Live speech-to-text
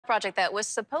project that was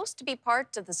supposed to be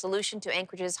part of the solution to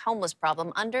Anchorage's homeless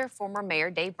problem under former Mayor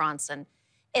Dave Bronson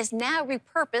is now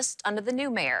repurposed under the new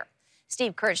mayor.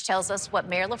 Steve Kirch tells us what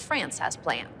Mayor LaFrance has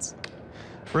planned.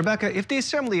 Rebecca, if the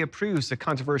Assembly approves the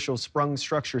controversial Sprung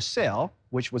Structure sale,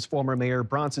 which was former Mayor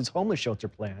Bronson's homeless shelter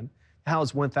plan to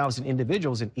house 1,000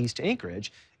 individuals in East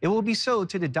Anchorage, it will be sold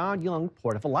to the Don Young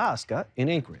Port of Alaska in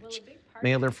Anchorage.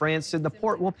 Mayor LaFrance said the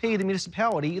port will pay the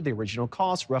municipality the original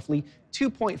cost, roughly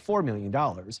 $2.4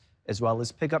 million, as well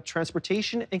as pick up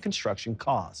transportation and construction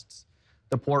costs.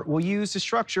 The port will use the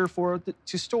structure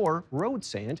to store road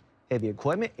sand, heavy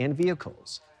equipment, and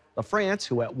vehicles. LaFrance,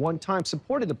 who at one time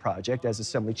supported the project as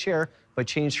Assembly Chair but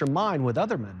changed her mind with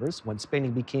other members when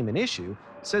spending became an issue,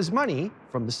 says money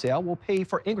from the sale will pay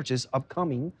for Anchorage's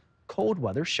upcoming cold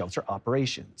weather shelter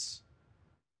operations.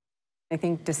 I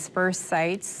think dispersed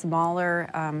sites, smaller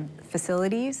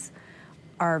facilities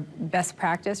are best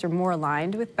practice or more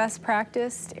aligned with best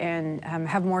practice and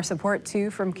have more support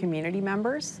too from community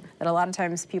members that a lot of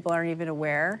times people aren't even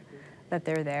aware that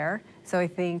they're there. So I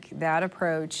think that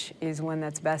approach is one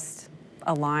that's best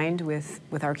aligned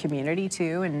with our community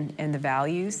too and the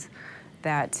values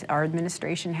that our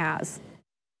administration has.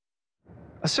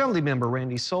 Assemblymember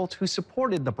Randy Salt, who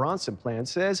supported the Bronson plan,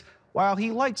 says while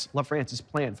he likes LaFrance's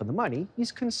plan for the money,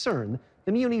 he's concerned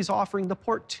the muni is offering the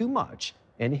port too much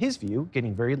and, in his view,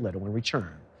 getting very little in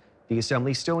return. The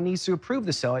Assembly still needs to approve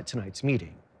the sale at tonight's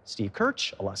meeting. Steve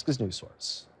Kirch, Alaska's news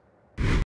source.